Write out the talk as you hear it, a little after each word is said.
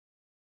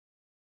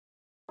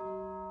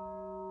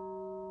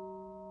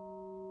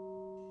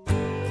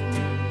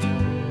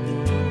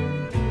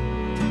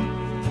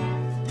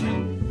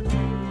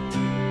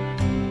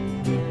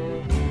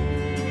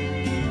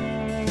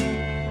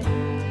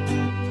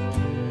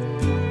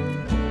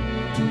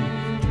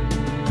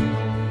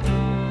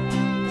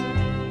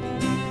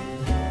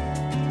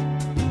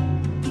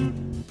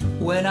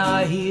When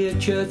I hear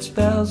church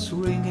bells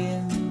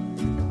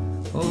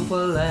ringing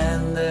over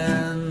land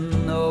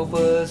and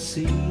over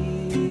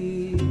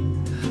sea,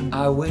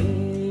 I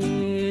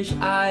wish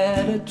I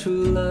had a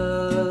true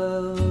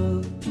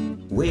love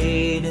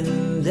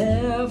waiting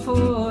there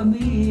for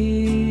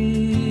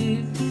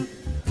me.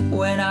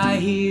 When I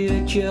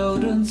hear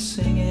children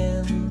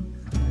singing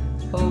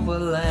over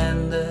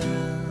land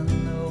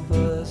and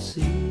over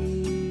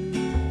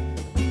sea,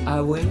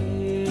 I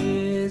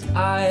wish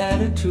I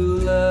had a true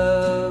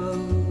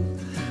love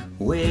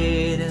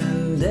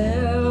waiting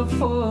there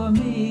for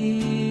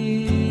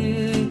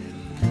me.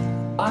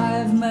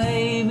 Life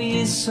may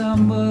be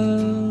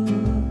somber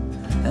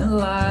and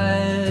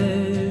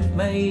life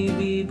may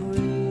be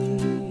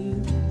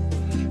brief,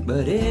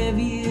 but if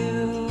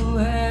you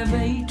have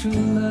a true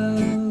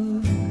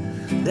love,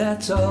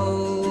 that's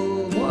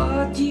all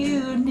what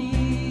you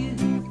need.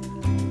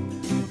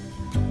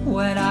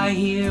 When I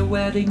hear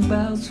wedding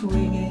bells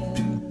ringing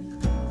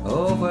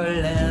over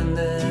land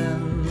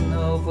and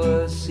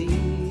over sea,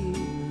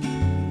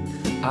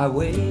 I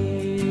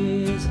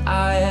wish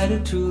I had a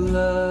true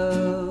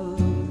love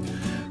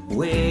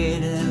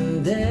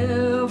waiting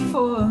there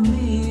for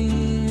me.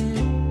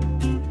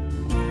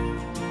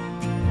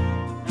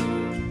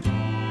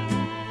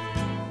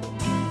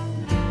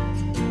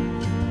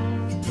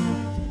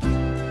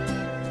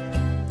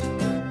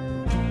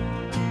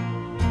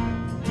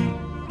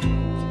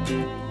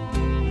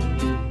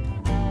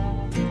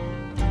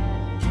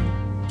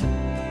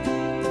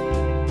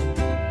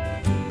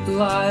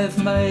 Life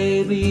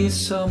may be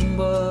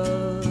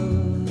somber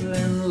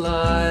and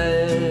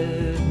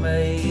life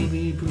may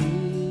be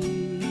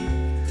brief,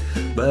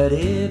 but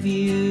if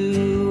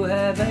you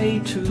have a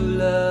true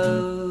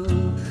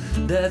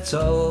love, that's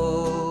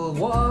all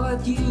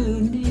what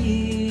you need.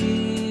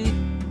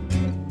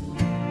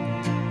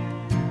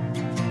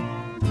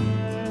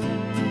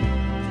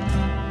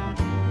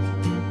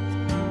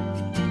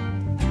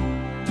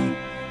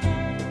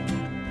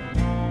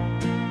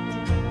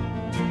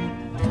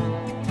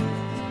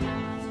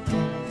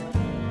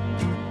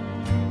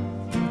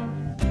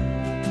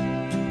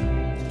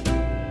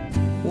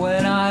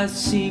 When I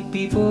see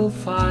people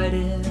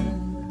fighting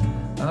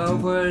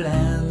over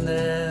land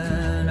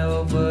and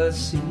over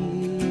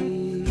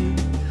sea,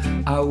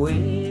 I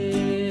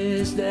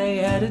wish they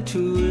had a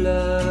true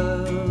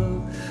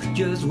love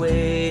just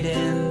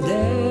waiting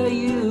there,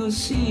 you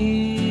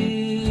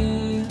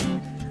see.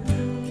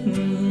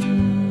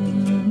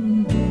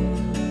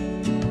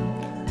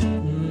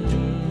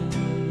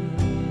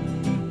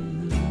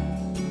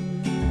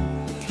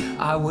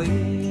 I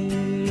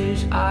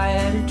wish I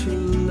had a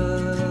true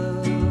love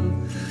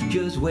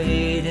just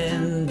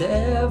waiting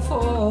there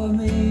for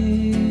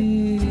me.